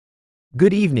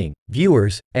Good evening,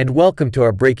 viewers, and welcome to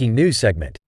our breaking news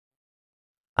segment.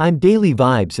 I'm Daily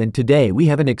Vibes, and today we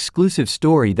have an exclusive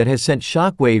story that has sent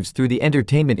shockwaves through the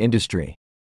entertainment industry.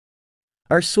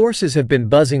 Our sources have been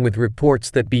buzzing with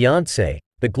reports that Beyonce,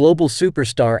 the global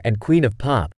superstar and queen of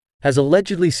pop, has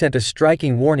allegedly sent a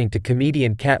striking warning to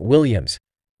comedian Katt Williams,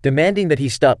 demanding that he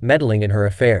stop meddling in her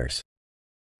affairs.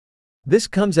 This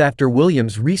comes after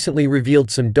Williams recently revealed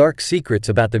some dark secrets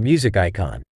about the music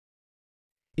icon.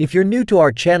 If you're new to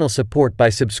our channel, support by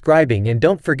subscribing and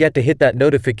don't forget to hit that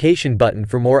notification button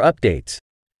for more updates.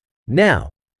 Now,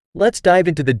 let's dive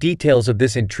into the details of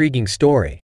this intriguing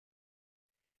story.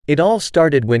 It all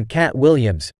started when Katt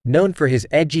Williams, known for his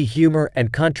edgy humor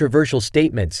and controversial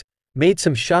statements, made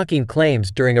some shocking claims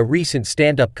during a recent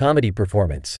stand-up comedy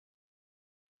performance.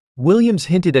 Williams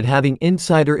hinted at having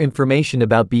insider information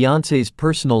about Beyoncé's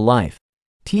personal life,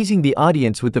 teasing the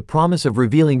audience with the promise of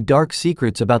revealing dark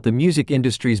secrets about the music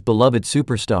industry's beloved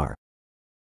superstar.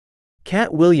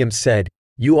 Katt Williams said,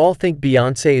 "You all think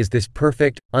Beyoncé is this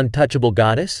perfect, untouchable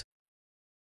goddess?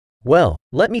 Well,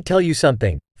 let me tell you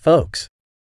something, folks.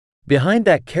 Behind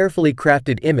that carefully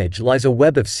crafted image lies a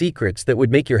web of secrets that would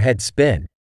make your head spin."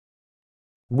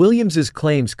 Williams's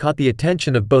claims caught the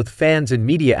attention of both fans and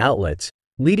media outlets,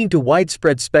 leading to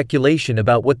widespread speculation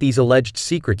about what these alleged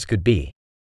secrets could be.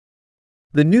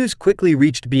 The news quickly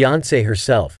reached Beyoncé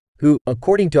herself, who,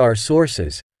 according to our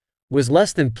sources, was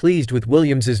less than pleased with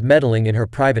Williams's meddling in her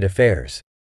private affairs.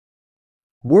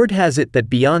 Word has it that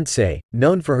Beyoncé,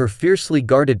 known for her fiercely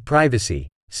guarded privacy,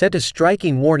 sent a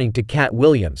striking warning to Katt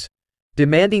Williams,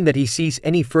 demanding that he cease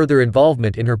any further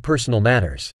involvement in her personal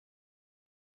matters.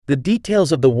 The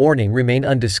details of the warning remain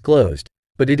undisclosed,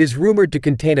 but it is rumored to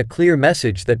contain a clear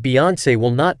message that Beyoncé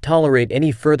will not tolerate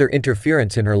any further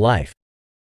interference in her life.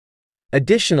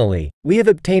 Additionally, we have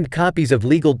obtained copies of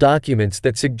legal documents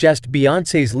that suggest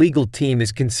Beyoncé's legal team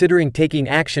is considering taking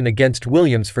action against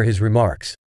Williams for his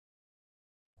remarks.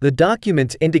 The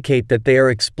documents indicate that they are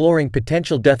exploring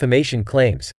potential defamation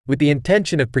claims, with the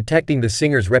intention of protecting the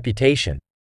singer's reputation.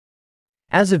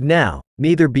 As of now,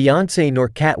 neither Beyoncé nor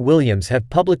Katt Williams have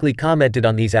publicly commented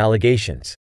on these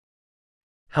allegations.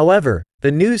 However,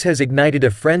 the news has ignited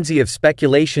a frenzy of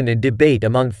speculation and debate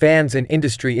among fans and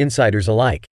industry insiders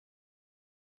alike.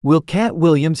 Will Katt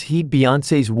Williams heed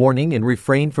Beyoncé's warning and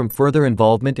refrain from further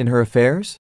involvement in her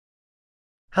affairs?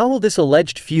 How will this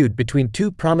alleged feud between two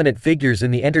prominent figures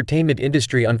in the entertainment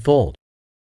industry unfold?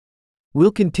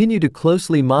 We'll continue to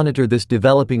closely monitor this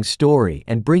developing story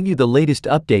and bring you the latest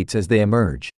updates as they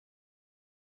emerge.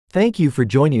 Thank you for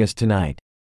joining us tonight.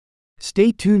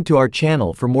 Stay tuned to our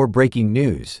channel for more breaking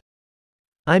news.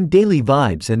 I'm Daily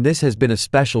Vibes, and this has been a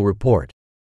special report.